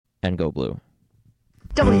and go blue.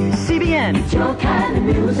 WCBN,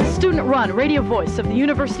 student-run radio voice of the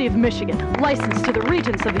University of Michigan, licensed to the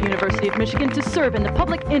Regents of the University of Michigan to serve in the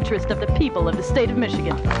public interest of the people of the state of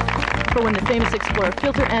Michigan. For when the famous explorer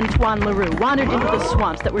Filter Antoine Leroux wandered into the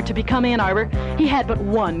swamps that were to become Ann Arbor, he had but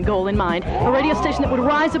one goal in mind, a radio station that would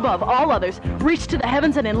rise above all others, reach to the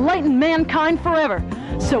heavens, and enlighten mankind forever.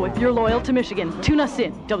 So if you're loyal to Michigan, tune us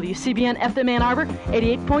in, WCBN FM Ann Arbor,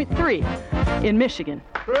 88.3 in Michigan.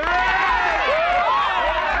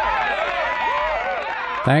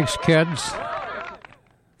 Thanks, kids.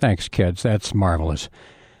 Thanks, kids. That's marvelous.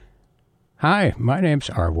 Hi, my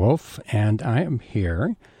name's R. Wolf, and I am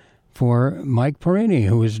here for Mike Perini,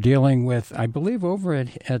 who is dealing with, I believe, over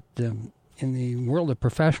in the world of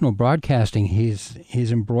professional broadcasting, he's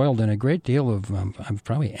embroiled in a great deal of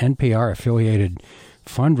probably NPR-affiliated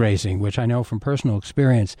fundraising, which I know from personal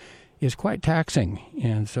experience is quite taxing.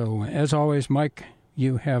 And so, as always, Mike,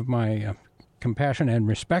 you have my compassion and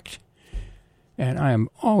respect. And I am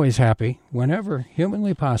always happy, whenever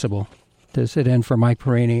humanly possible, to sit in for Mike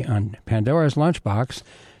Perini on Pandora's Lunchbox,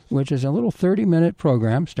 which is a little 30-minute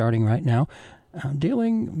program starting right now,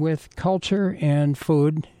 dealing with culture and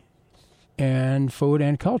food and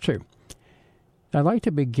culture. I'd like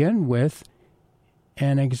to begin with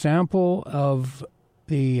an example of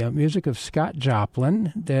the music of Scott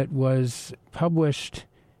Joplin that was published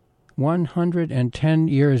 110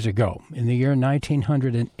 years ago, in the year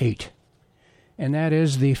 1908. And that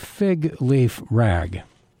is the Fig Leaf Rag.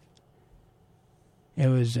 It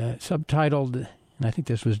was subtitled, and I think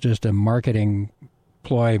this was just a marketing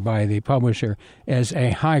ploy by the publisher, as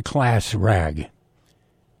a high-class rag.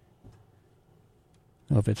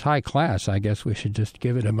 Well, if it's high class, I guess we should just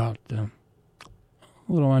give it about a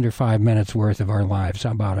little under 5 minutes worth of our lives.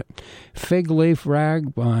 How about it? Fig Leaf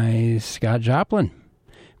Rag by Scott Joplin,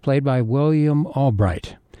 played by William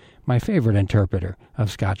Albright, my favorite interpreter of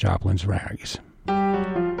Scott Joplin's rags.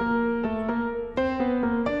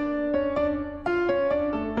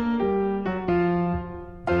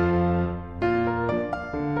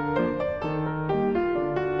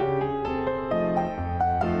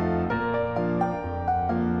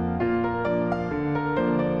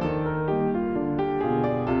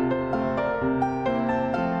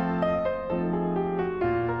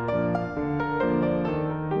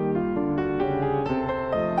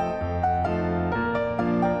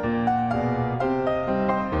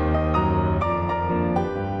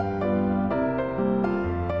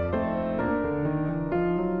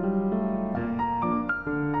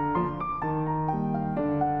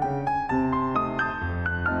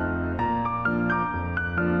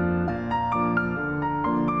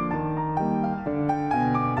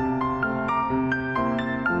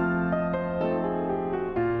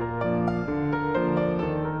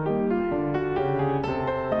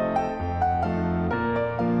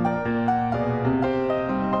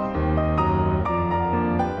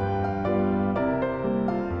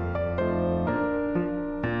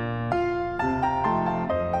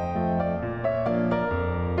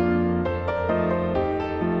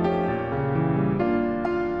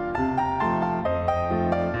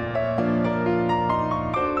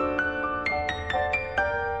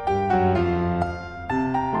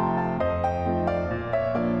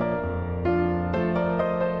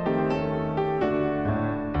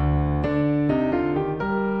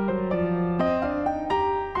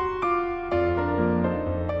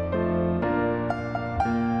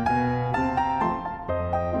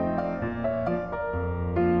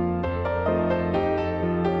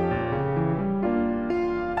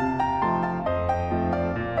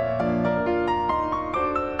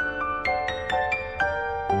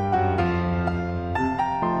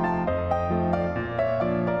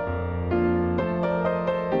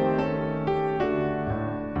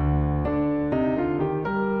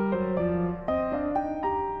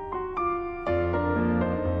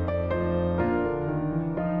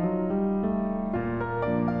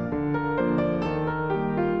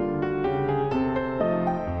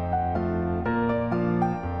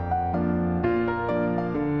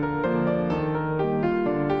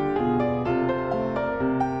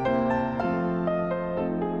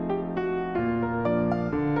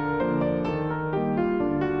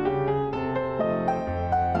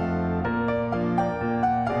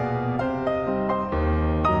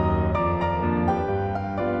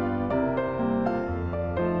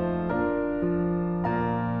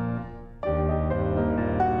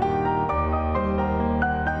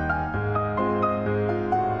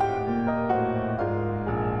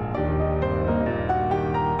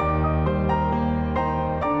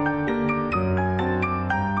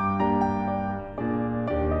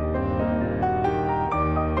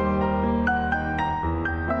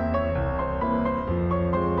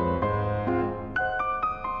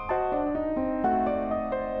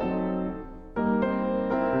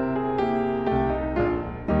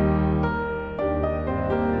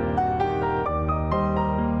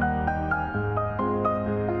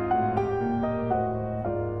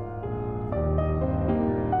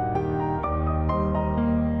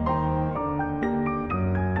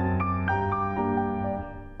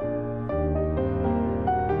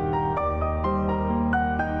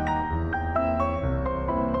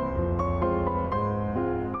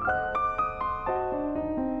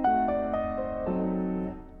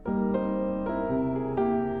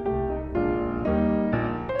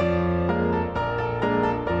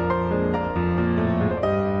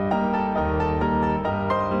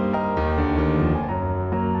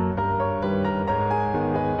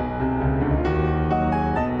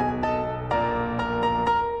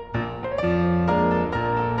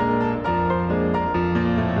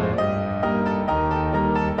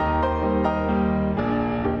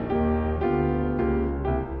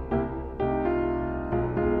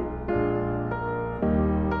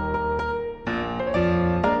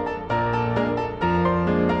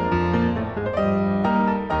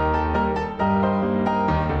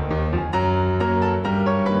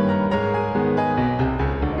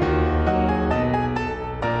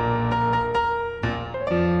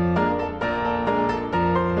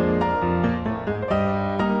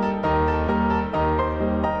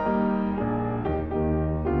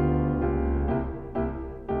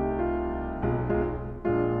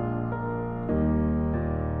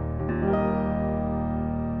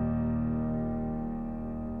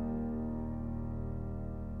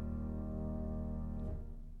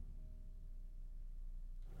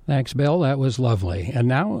 Thanks, Bill. That was lovely. And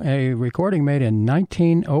now a recording made in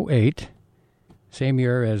 1908, same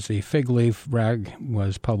year as the Fig Leaf Rag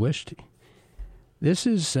was published. This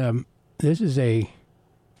is a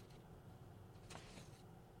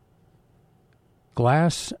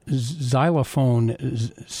glass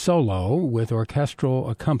xylophone solo with orchestral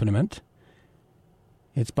accompaniment.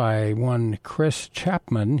 It's by one Chris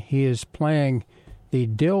Chapman. He is playing the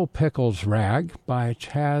Dill Pickles Rag by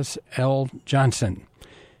Chaz L. Johnson.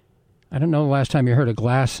 I don't know the last time you heard a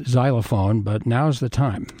glass xylophone, but now's the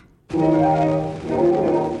time.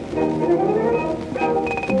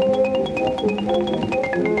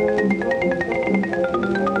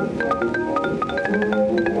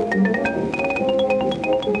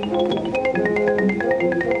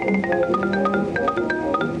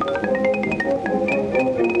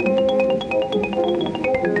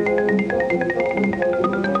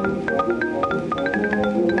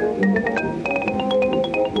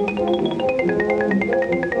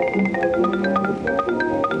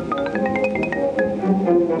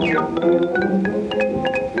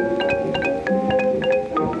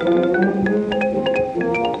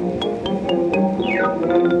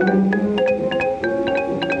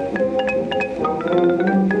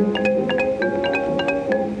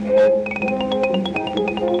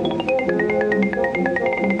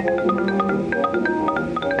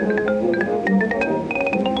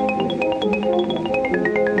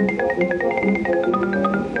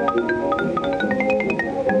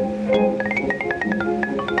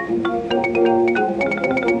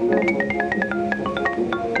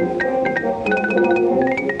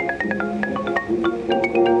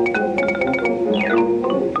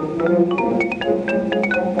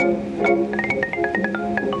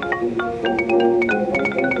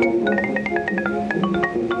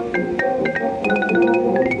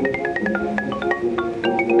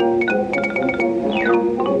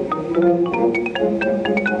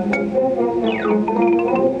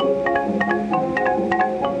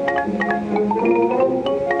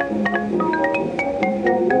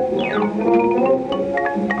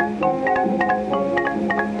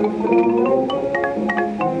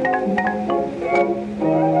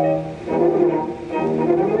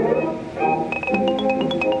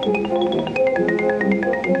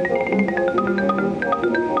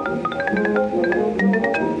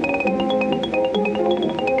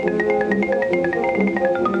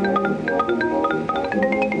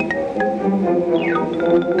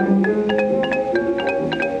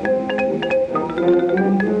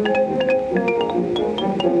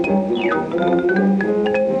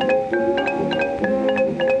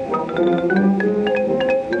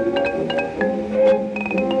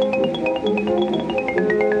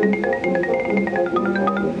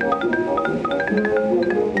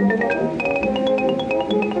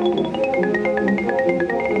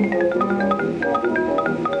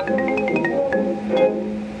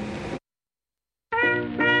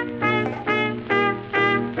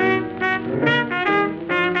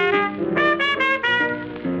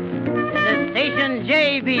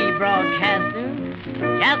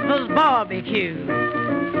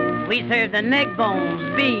 The neck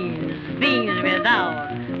bones, beans without,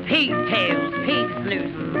 pigtails, pig's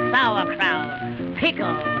noodles, sauerkraut,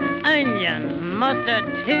 pickle, onions, mustard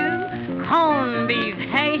too, corned beef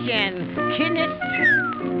hash and kidney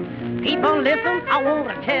stew. People listen, I want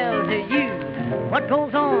to tell to you what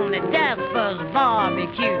goes on at Jasper's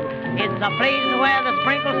Barbecue. It's a place where they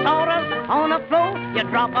sprinkle sawdust on the floor. You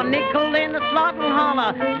drop a nickel in the slot and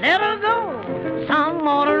holler, let her go. Some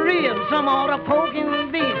order ribs, some order pork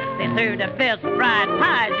and beef. They serve the best fried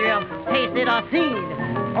pie you tasted or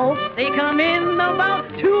seen. Folks, they come in about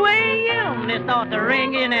 2 a.m. They start to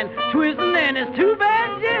ringing and twisting, and it's too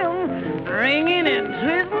bad, Jim. Ringing and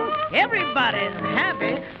twisting, everybody's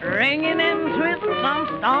happy. Ringing and twisting, some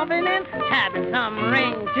stomping and tapping. Some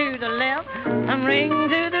ring to the left, some ring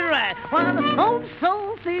to the right. While the smoke's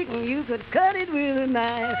so thick, you could cut it with a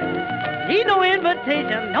knife. Need no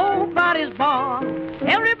invitation, nobody's barred.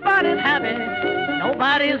 Everybody's happy,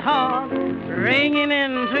 nobody's hard. Ringing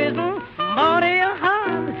and twisting, body a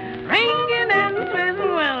hard. Ringing and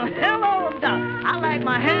twisting, well, hello, Doc. I like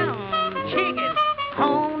my ham, chicken,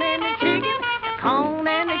 corn and the chicken, the corn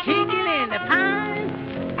and the chicken and the pie.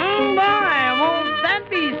 Boy, won't that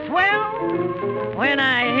be swell when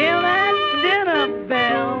I hear that dinner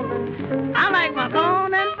bell. I like my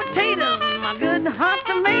corn and potatoes, my good hot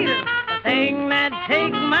tomatoes. The thing that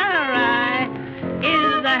takes my rye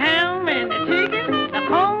is the ham and the chicken, the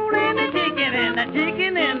corn and the chicken, and the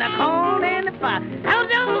chicken and the corn and the pie.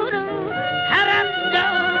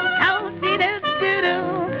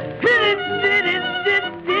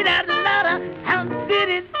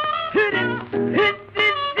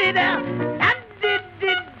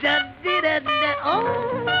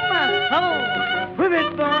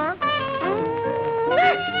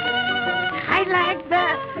 tight like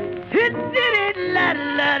that. Did it la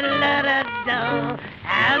la la la da.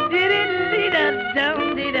 How did it lead us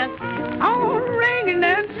down, did us? Oh, ringing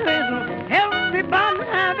and twizzle, everybody's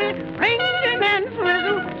happy. Ringing and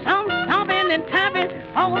twizzle, some stomping and tapping.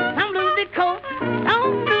 Oh, some lose their coat,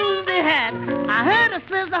 some lose their hat. I heard a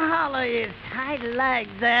sister holler, it's tight like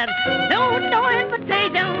that. No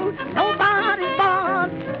invitation, nobody's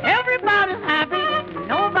bored. Everybody's happy,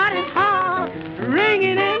 nobody's hard.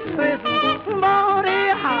 Ringing and twizzle, body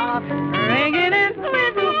hard. Ringing and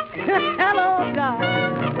twizzle, hello, God.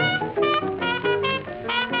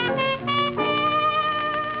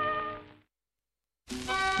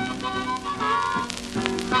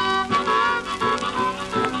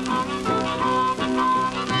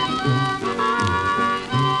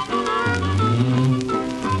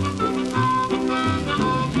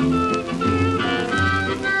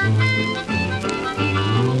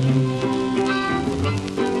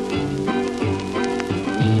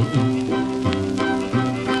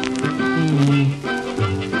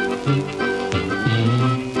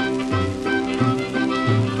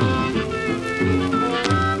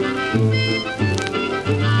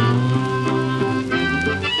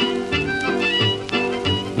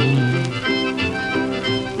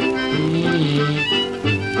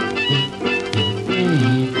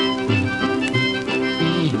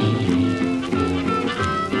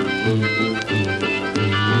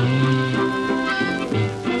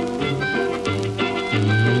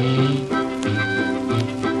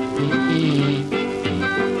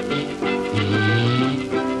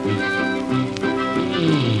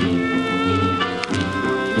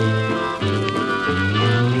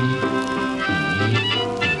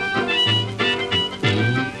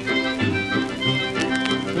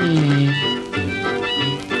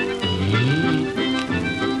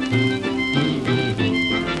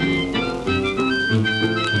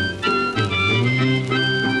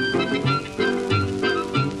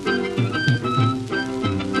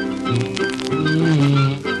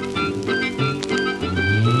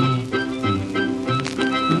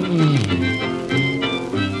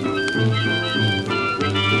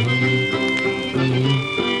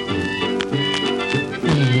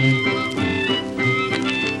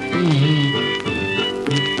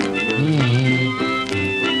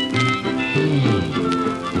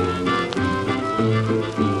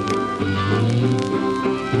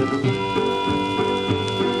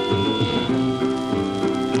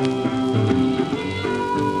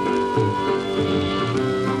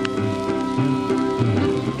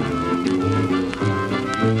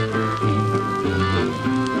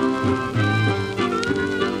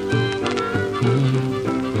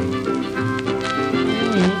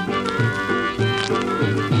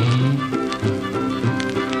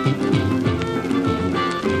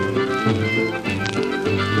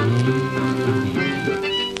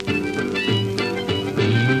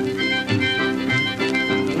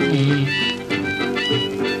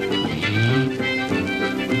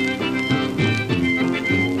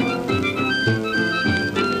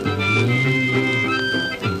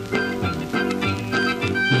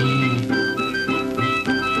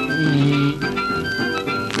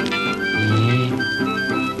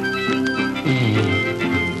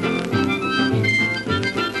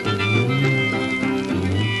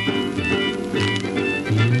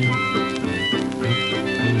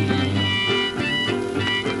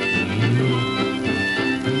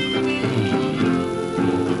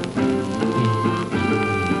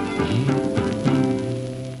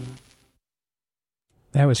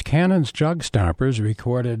 That was Cannon's Jug Stompers,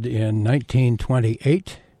 recorded in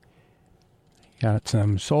 1928. Got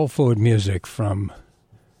some soul food music from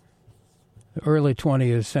the early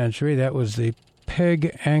 20th century. That was the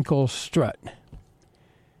Pig Ankle Strut,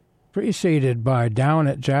 preceded by Down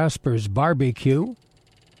at Jasper's Barbecue,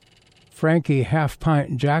 Frankie Half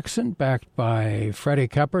Pint Jackson, backed by Freddie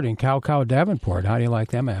Keppert and Cow Cow Davenport. How do you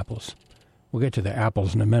like them apples? We'll get to the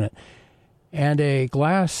apples in a minute. And a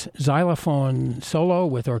glass xylophone solo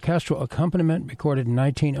with orchestral accompaniment recorded in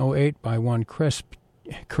 1908 by one Chris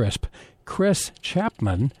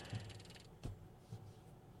Chapman.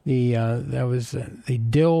 That was the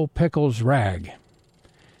Dill Pickles Rag.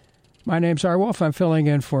 My name's R. Wolf. I'm filling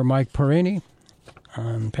in for Mike Perini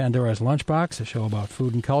on Pandora's Lunchbox, a show about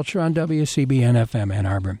food and culture on WCBN-FM Ann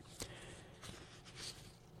Arbor.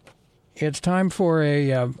 It's time for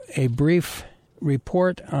a brief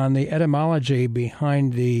report on the etymology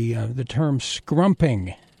behind the term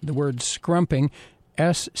scrumping. The word scrumping,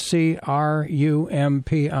 S-C-R-U-M-P-I-N-G,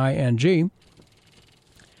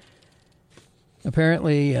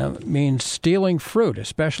 apparently means stealing fruit,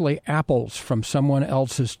 especially apples, from someone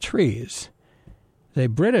else's trees. a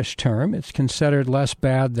British term. It's considered less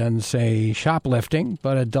bad than, say, shoplifting,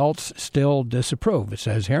 but adults still disapprove, it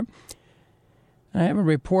says here. I have a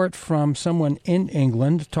report from someone in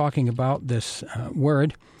England talking about this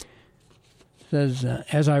word. It says,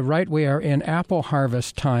 as I write, we are in apple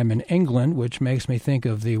harvest time in England, which makes me think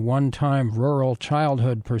of the one-time rural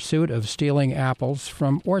childhood pursuit of stealing apples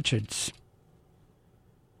from orchards.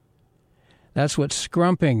 That's what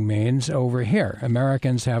scrumping means over here.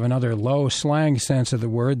 Americans have another low slang sense of the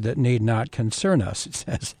word that need not concern us, it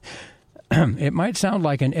says. It might sound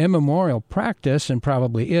like an immemorial practice, and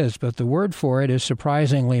probably is, but the word for it is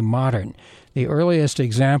surprisingly modern. The earliest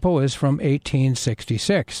example is from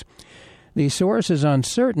 1866. The source is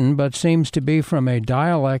uncertain, but seems to be from a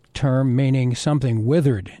dialect term meaning something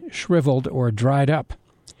withered, shriveled, or dried up.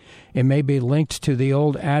 It may be linked to the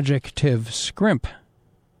old adjective scrimp,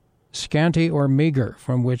 scanty or meager,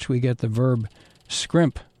 from which we get the verb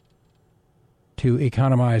scrimp, to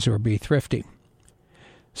economize or be thrifty.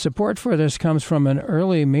 Support for this comes from an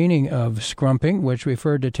early meaning of scrumping, which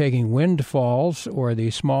referred to taking windfalls or the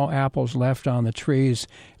small apples left on the trees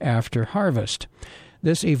after harvest.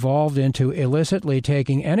 This evolved into illicitly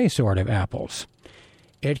taking any sort of apples.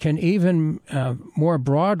 It can even more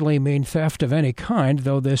broadly mean theft of any kind,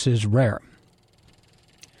 though this is rare.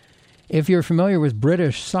 If you're familiar with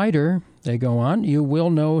British cider, they go on, you will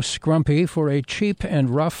know scrumpy for a cheap and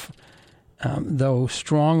rough, though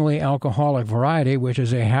strongly alcoholic variety, which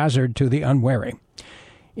is a hazard to the unwary.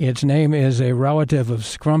 Its name is a relative of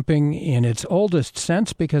scrumping in its oldest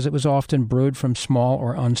sense because it was often brewed from small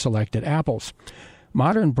or unselected apples.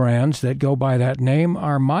 Modern brands that go by that name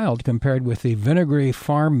are mild compared with the vinegary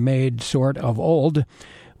farm-made sort of old,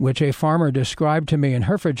 which a farmer described to me in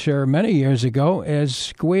Herefordshire many years ago as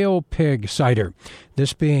squeal pig cider,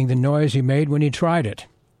 this being the noise he made when he tried it.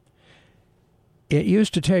 It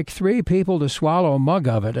used to take 3 people to swallow a mug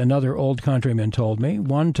of it, another old countryman told me,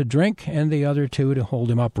 1 to drink and the other 2 to hold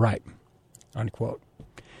him upright. Unquote.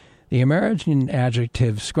 The American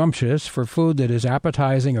adjective scrumptious for food that is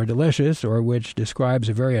appetizing or delicious, or which describes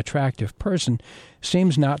a very attractive person,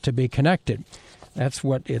 seems not to be connected. That's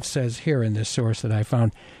what it says here in this source that I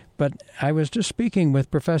found. But I was just speaking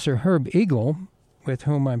with Professor Herb Eagle, with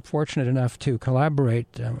whom I'm fortunate enough to collaborate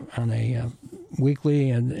on a weekly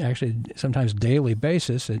and actually sometimes daily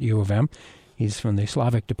basis at U of M. He's from the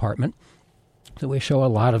Slavic department. So we show a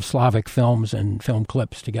lot of Slavic films and film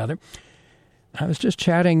clips together. I was just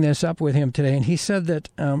chatting this up with him today, and he said that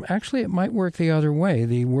actually it might work the other way.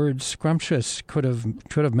 The word scrumptious could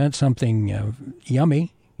have meant something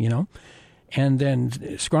yummy, you know, and then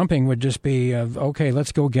scrumping would just be, okay,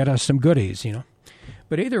 let's go get us some goodies, you know.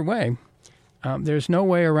 But either way, there's no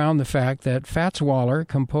way around the fact that Fats Waller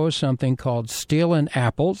composed something called Stealin'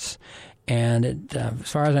 Apples, and it, as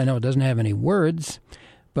far as I know, it doesn't have any words,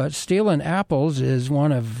 but Stealin' Apples is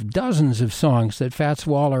one of dozens of songs that Fats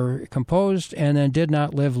Waller composed and then did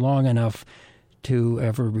not live long enough to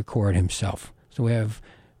ever record himself. So we have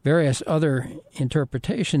various other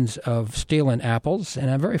interpretations of Stealin' Apples, and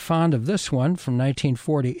I'm very fond of this one from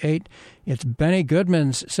 1948. It's Benny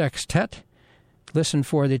Goodman's Sextet. Listen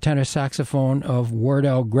for the tenor saxophone of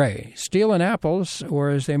Wardell Gray. Stealin' Apples, or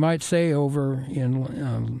as they might say over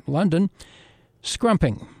in London,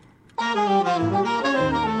 scrumping.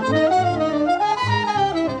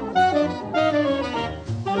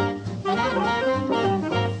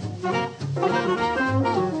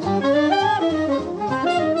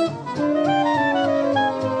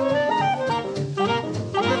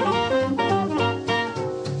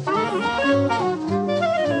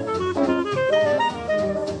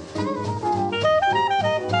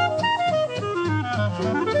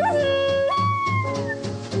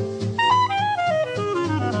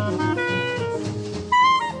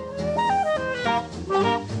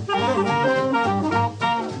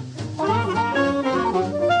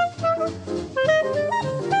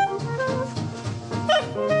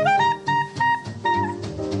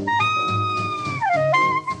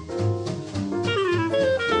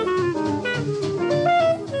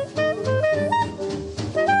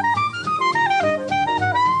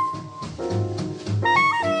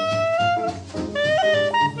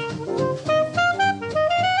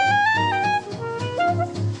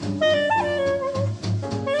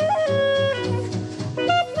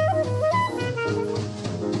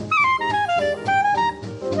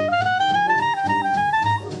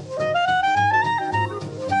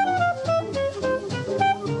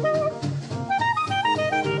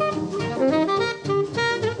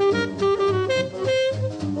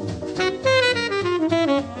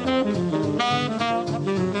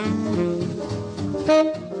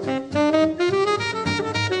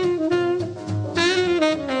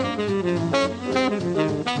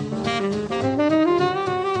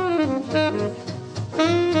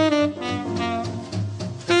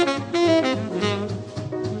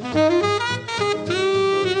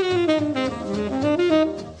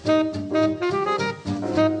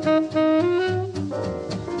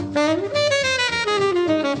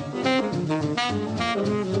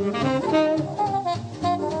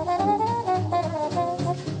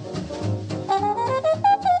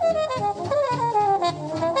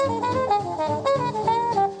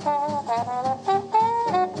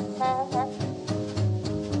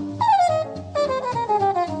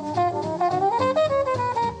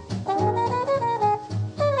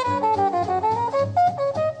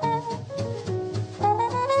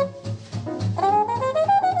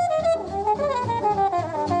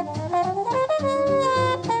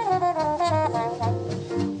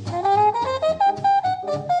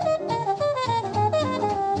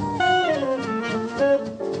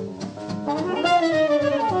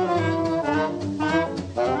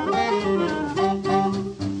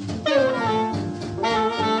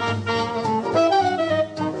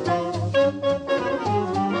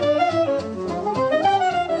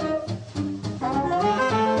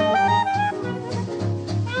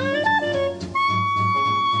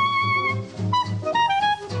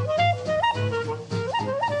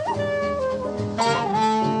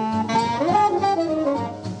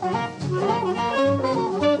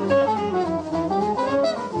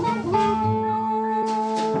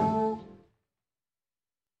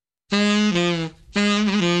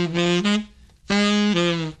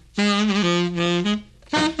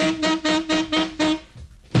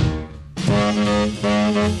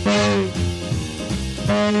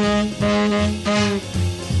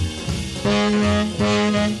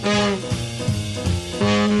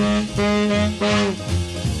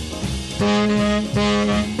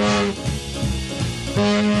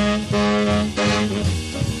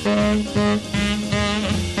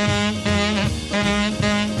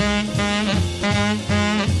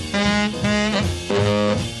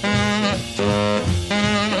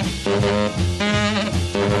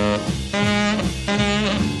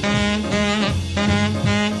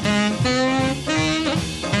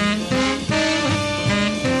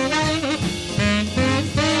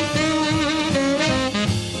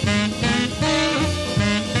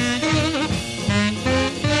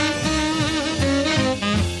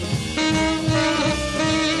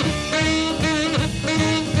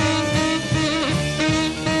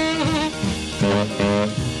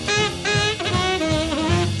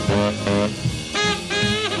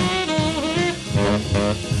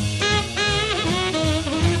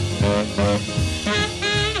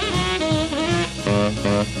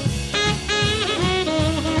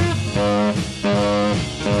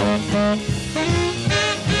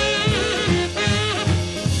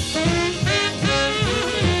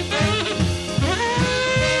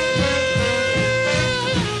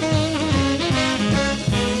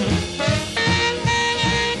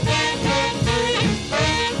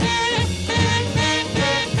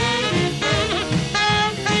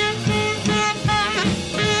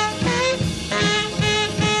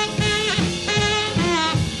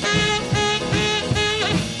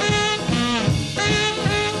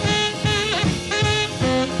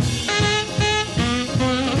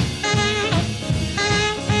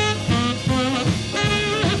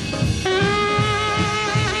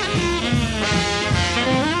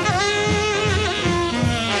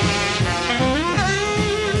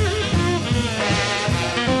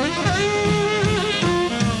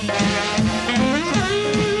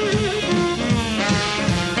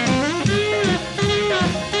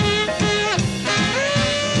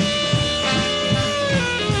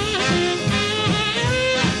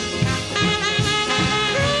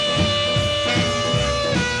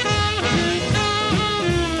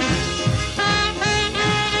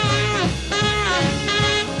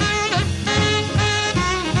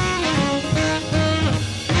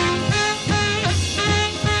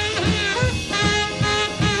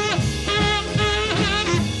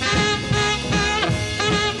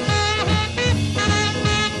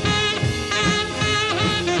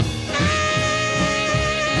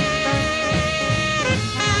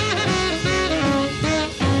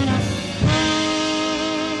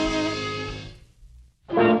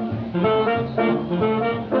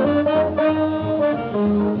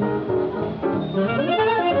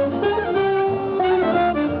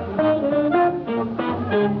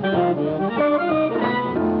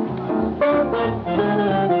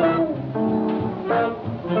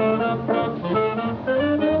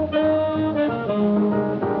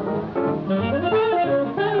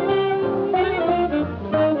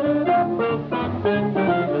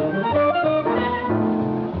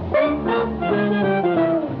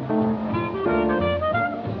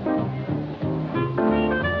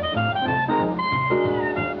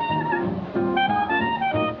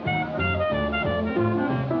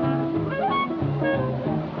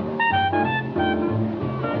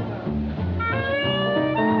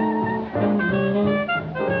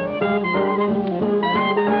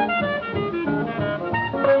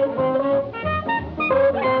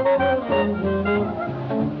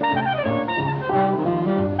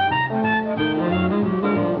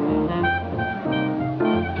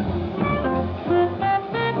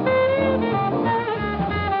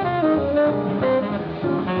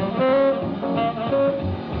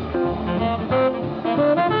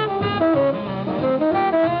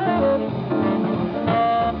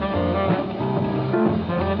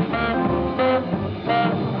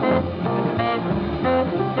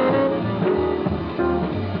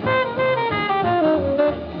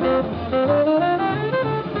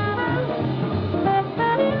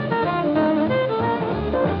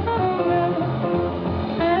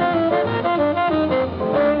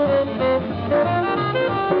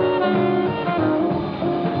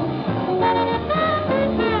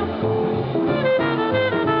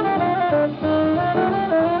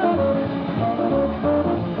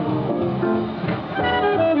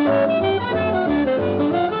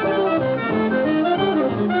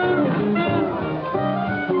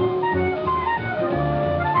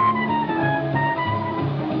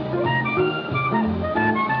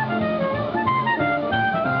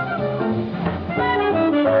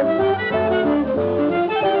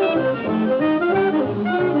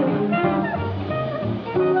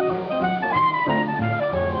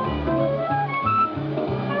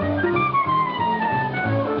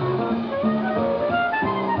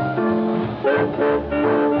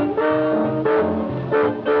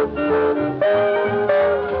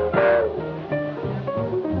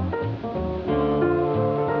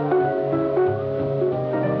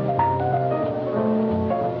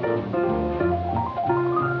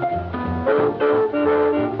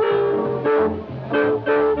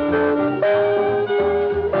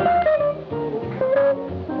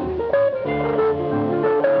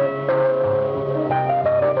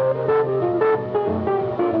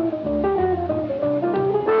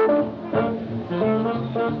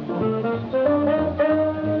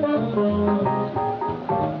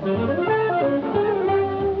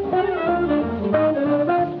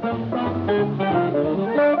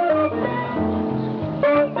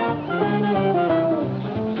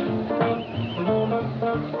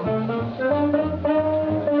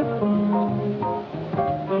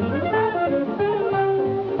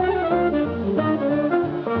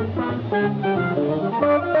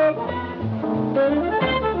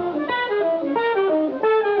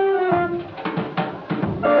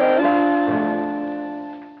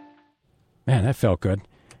 that felt good.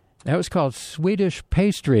 That was called Swedish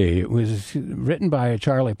Pastry. It was written by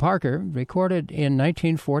Charlie Parker, recorded in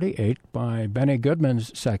 1948 by Benny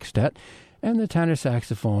Goodman's sextet, and the tenor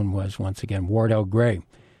saxophone was, once again, Wardell Gray.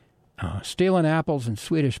 Stealin' Apples and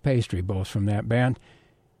Swedish Pastry, both from that band.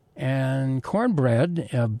 And Cornbread,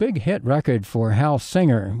 a big hit record for Hal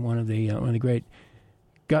Singer, one of the great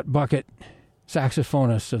gut bucket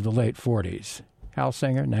saxophonists of the late 40s. Hal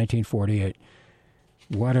Singer, 1948.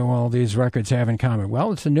 What do all these records have in common?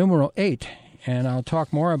 Well, it's the numeral 8, and I'll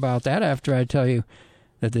talk more about that after I tell you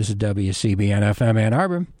that this is WCBN-FM Ann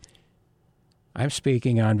Arbor. I'm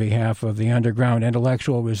speaking on behalf of the underground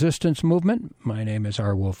intellectual resistance movement. My name is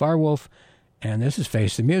R. Wolf, and this is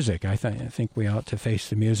Face the Music. I think we ought to face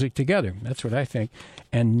the music together. That's what I think.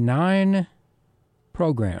 And 9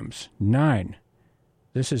 programs. 9.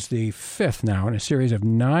 This is the 5th now in a series of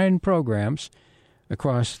 9 programs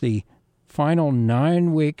across the final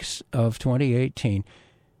 9 weeks of 2018,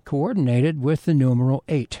 coordinated with the numeral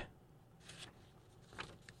 8.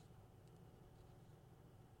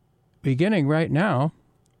 Beginning right now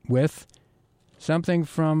with something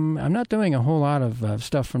from, I'm not doing a whole lot of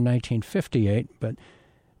stuff from 1958, but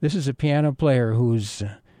this is a piano player who's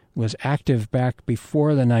was active back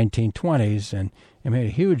before the 1920s and made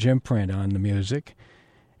a huge imprint on the music,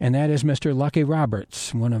 and that is Mr. Lucky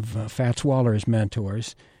Roberts, one of Fats Waller's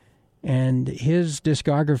mentors. And his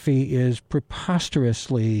discography is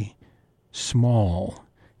preposterously small.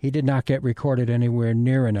 He did not get recorded anywhere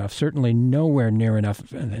near enough, certainly nowhere near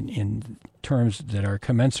enough in terms that are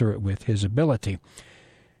commensurate with his ability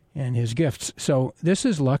and his gifts. So this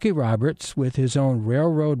is Lucky Roberts with his own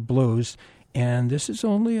Railroad Blues, and this is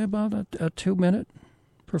only about a 2-minute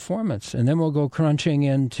performance. And then we'll go crunching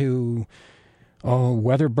into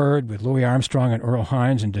Weatherbird with Louis Armstrong and Earl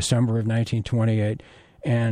Hines in December of 1928, and